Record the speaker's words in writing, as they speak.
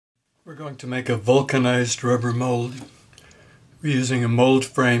We're going to make a vulcanized rubber mold. We're using a mold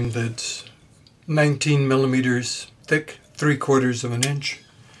frame that's 19 millimeters thick, 3/4 of an inch.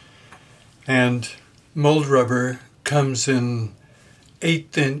 And mold rubber comes in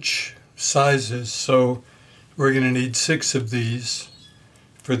 1/8 inch sizes, so we're going to need 6 of these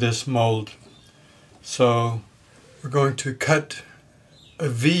for this mold. So we're going to cut a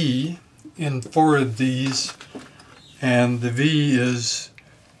V in 4 of these, and the V is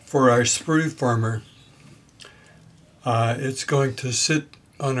for our sprue former. It's going to sit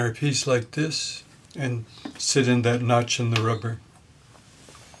on our piece like this and sit in that notch in the rubber.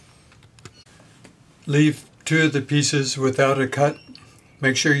 Leave 2 of the pieces without a cut.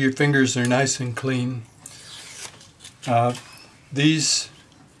 Make sure your fingers are nice and clean. These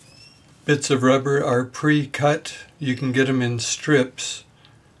bits of rubber are pre-cut. You can get them in strips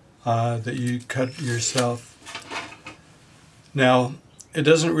that you cut yourself. Now, it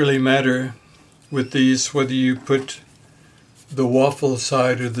doesn't really matter with these whether you put the waffle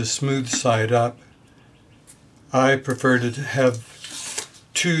side or the smooth side up. I prefer to have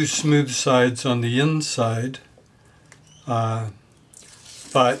 2 smooth sides on the inside,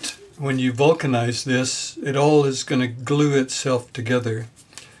 but when you vulcanize this, it all is going to glue itself together.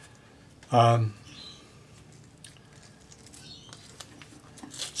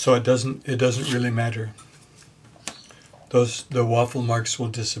 So it doesn't really matter. The waffle marks will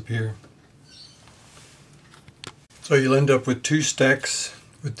disappear. So you'll end up with 2 stacks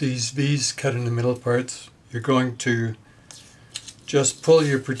with these V's cut in the middle parts. You're going to just pull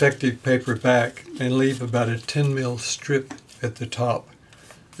your protective paper back and leave about a 10 mil strip at the top.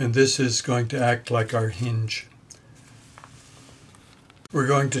 And this is going to act like our hinge. We're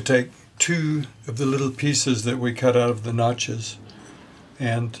going to take 2 of the little pieces that we cut out of the notches,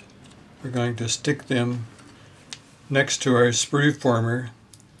 and we're going to stick them next to our sprue former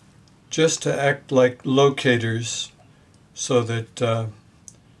just to act like locators, so that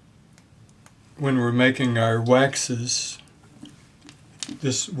when we're making our waxes,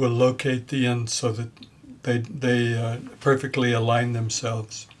 this will locate the ends so that they perfectly align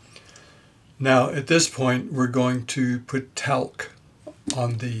themselves. Now at this point we're going to put talc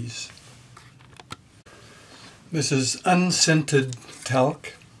on these. This is unscented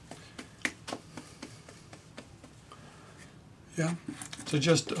talc. Yeah, so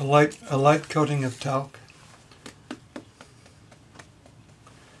just a light coating of talc.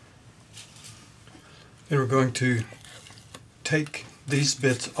 Then we're going to take these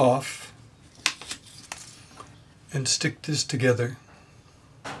bits off and stick this together.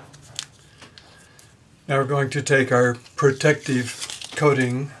 Now we're going to take our protective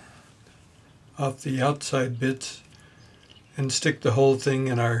coating off the outside bits and stick the whole thing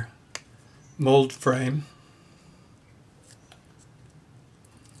in our mold frame.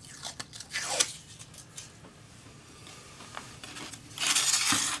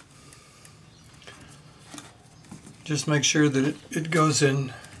 Just make sure that it goes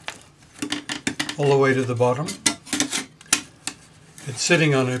in all the way to the bottom. It's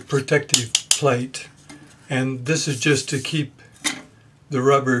sitting on a protective plate, and this is just to keep the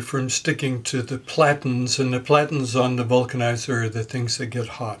rubber from sticking to the platens, and the platens on the vulcanizer are the things that get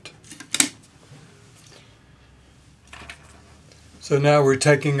hot. So now we're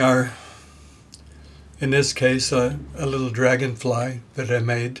taking our, in this case, a little dragonfly that I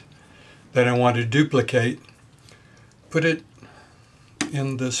made that I want to duplicate. Put it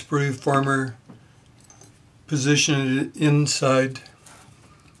in the sprue former, position it inside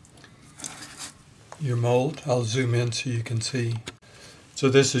your mold. I'll zoom in so you can see. So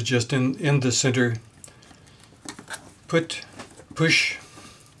this is just in the center. Push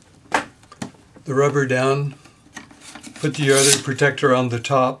the rubber down, put the other protector on the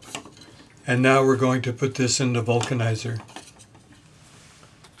top, and now we're going to put this in the vulcanizer.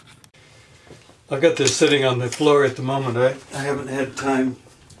 I've got this sitting on the floor at the moment. I haven't had time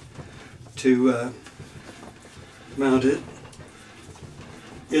to mount it.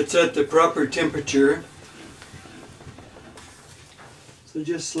 It's at the proper temperature. So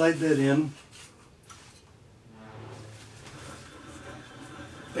just slide that in.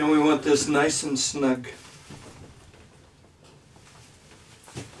 And we want this nice and snug.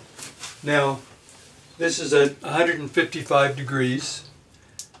 Now, this is at 155 degrees,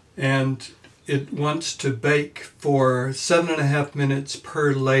 and it wants to bake for 7.5 minutes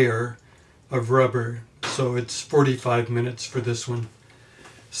per layer of rubber. So it's 45 minutes for this one.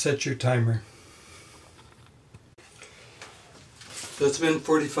 Set your timer. So it's been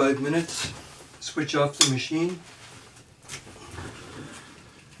 45 minutes. Switch off the machine.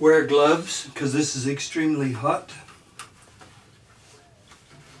 Wear gloves because this is extremely hot.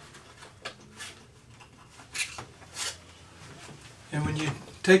 And when you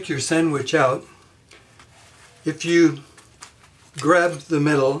take your sandwich out, if you grab the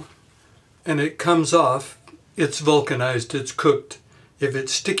middle and it comes off, it's vulcanized, it's cooked. If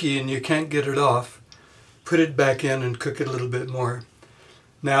it's sticky and you can't get it off, put it back in and cook it a little bit more.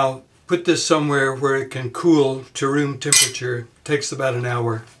 Now, put this somewhere where it can cool to room temperature. It takes about an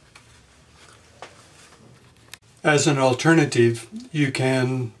hour. As an alternative, you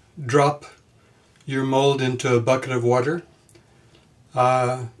can drop your mold into a bucket of water.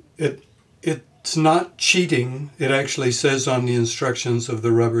 It's not cheating. It actually says on the instructions of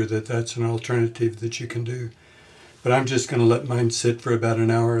the rubber that that's an alternative that you can do. But I'm just going to let mine sit for about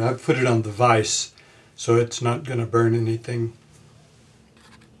an hour. I've put it on the vise, so it's not going to burn anything.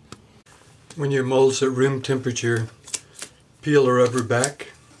 When your mold's at room temperature, peel the rubber back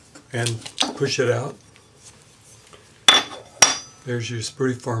and push it out. There's your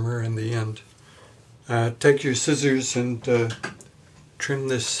sprue former in the end. Take your scissors and trim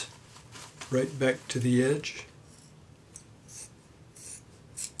this right back to the edge.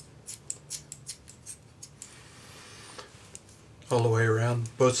 All the way around,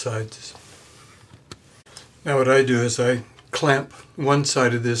 both sides. Now what I do is I clamp one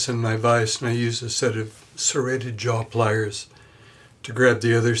side of this in my vise and I use a set of serrated jaw pliers to grab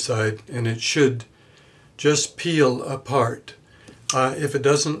the other side, and it should just peel apart. If it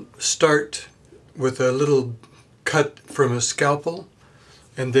doesn't start with a little cut from a scalpel,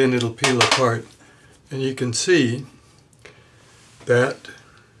 and then it'll peel apart. And you can see that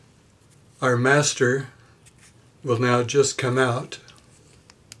our master will now just come out,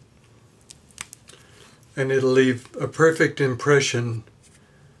 and it'll leave a perfect impression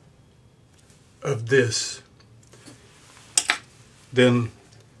of this. Then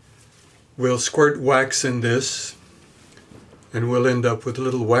we'll squirt wax in this, and we'll end up with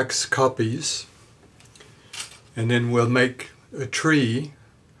little wax copies. And then we'll make a tree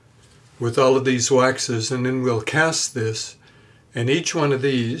with all of these waxes, and then we'll cast this, and each one of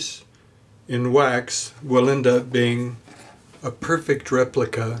these in wax will end up being a perfect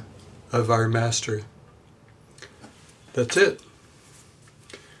replica of our master. That's it.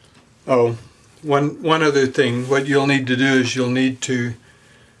 Oh, one other thing. What you'll need to do is you'll need to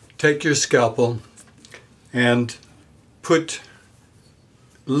take your scalpel and put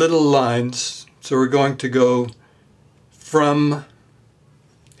little lines. So we're going to go from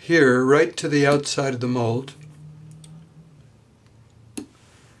here right to the outside of the mold,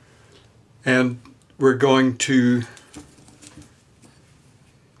 and we're going to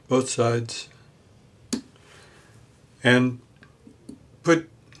both sides and put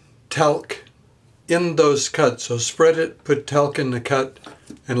talc in those cuts. So spread it, put talc in the cut,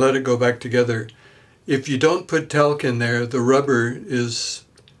 and let it go back together. If you don't put talc in there, the rubber is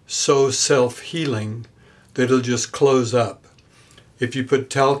so self-healing that it'll just close up. If you put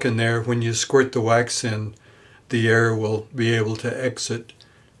talc in there, when you squirt the wax in, the air will be able to exit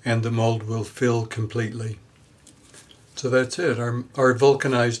and the mold will fill completely. So that's it, our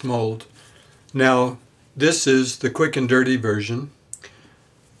vulcanized mold. Now, this is the quick and dirty version.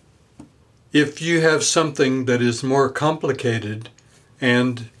 If you have something that is more complicated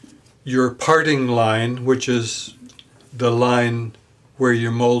and your parting line, which is the line where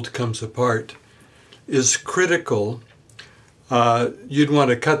your mold comes apart, is critical, you'd want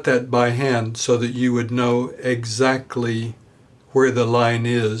to cut that by hand so that you would know exactly where the line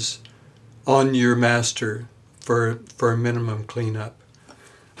is on your master for minimum cleanup.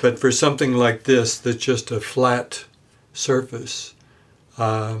 But for something like this, that's just a flat surface,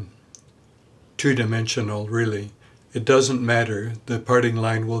 two-dimensional really, it doesn't matter. The parting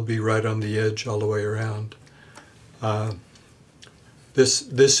line will be right on the edge all the way around.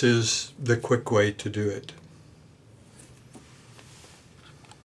 This is the quick way to do it.